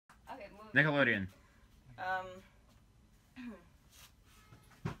Nickelodeon.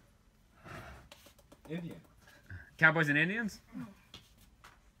 Indian. Cowboys and Indians?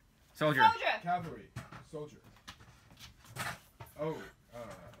 Soldier. Cavalry. Soldier. Oh.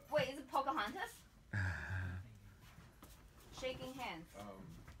 Wait, is it Pocahontas? Shaking hands.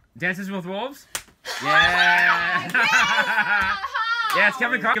 Dances with Wolves? Yeah! Yeah, it's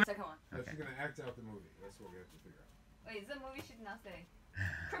Kevin Carter. Second one. No, she's gonna act out the movie. That's what we have to figure out. Wait, the movie should not say.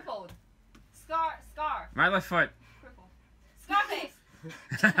 Crippled. Scar. My left foot. Crippled. Scarface.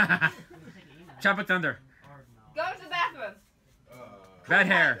 Tropic Thunder. Go to the bathroom. Bad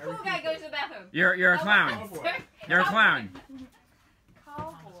hair. Cool guy goes to the bathroom. You're a clown. You're a clown.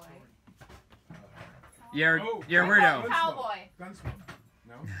 Cowboy. You're a weirdo. Cowboy. Gunsmoke.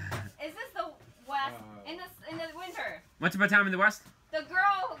 No. Is this the West in the winter? What's about time in the West? The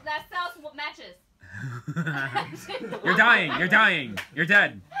girl that sells matches. You're dying. You're dying. You're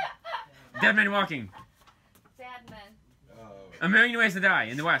dead. Dead man walking. Dead man. A million ways to die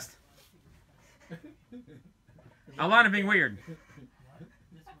in the West. Alana being weird.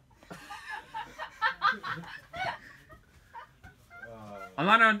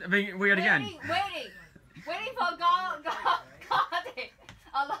 Alana being weird again. Waiting for God.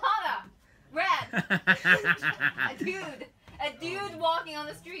 Alana. Red. A dude walking on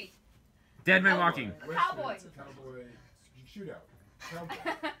the street. Dead man walking. Cowboy. Cowboy shootout. Cowboy.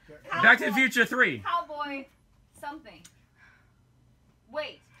 Back to the Future 3. Cowboy something.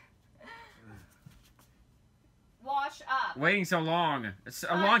 Wait. Wash up. Waiting so long. It's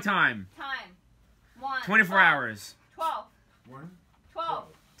a long time. Time. 1. 24 hours. 12. 1.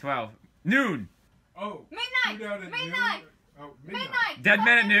 12. 12. Noon. Oh. Midnight. Shootout at Midnight. noon. Oh, midnight. Midnight. Dead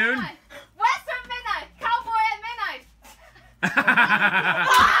men at noon. Western midnight. Cowboy at midnight.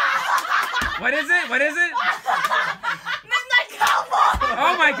 What is it? What is it? Midnight cowboy.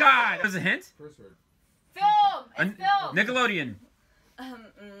 Oh my God! There's a hint? First word. Film. It's film. Nickelodeon.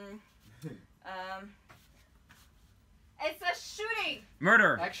 It's a shooting.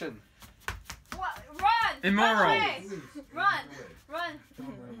 Murder. Action. What? Run. Immoral. Run away. Run.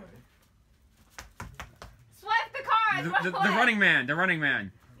 Swipe the cars. The running man. The running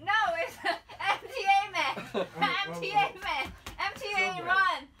man. No, it's MTA man. MTA man. MTA Subway.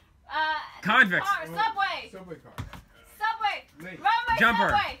 run. Convicts. Car. Subway. Subway car. Subway. Late. Runway. Jumper.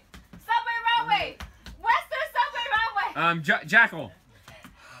 Subway. Subway runway. Western subway runway. Jackal.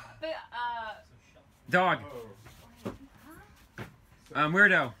 Dog. Oh.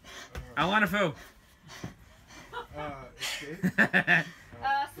 Weirdo. Alana Fu. Escape.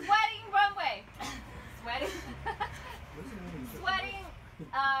 Sweating runway. Sweating. Sweating.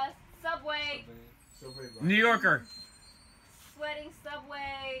 Subway. Subway car. New Yorker. Sweating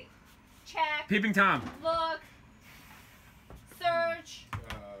subway. Check. Peeping Tom. Look. Search.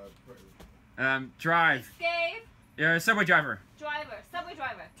 Drive. Escape. You're a subway driver. Driver. Subway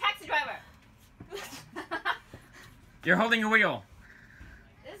driver. Taxi driver. You're holding a wheel.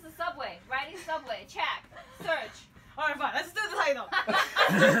 This is a subway. Riding subway. Check. Search. Alright, fine. Let's do the title.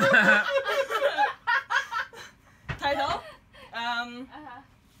 Title?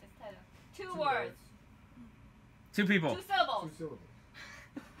 It's title. Two words. Two people. 2 syllables. 2 syllables.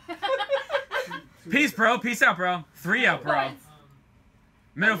 Peace, bro. Peace out, bro. 3 out, bro. Words.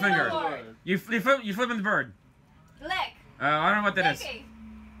 Middle Middle finger. word. You flipping the bird. Lick. I don't know what that is. Licking.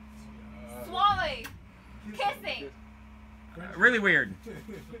 Swallowing. Kissing. Really weird.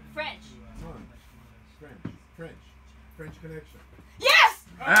 French. French Connection. Yes!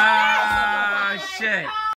 Ah, shit.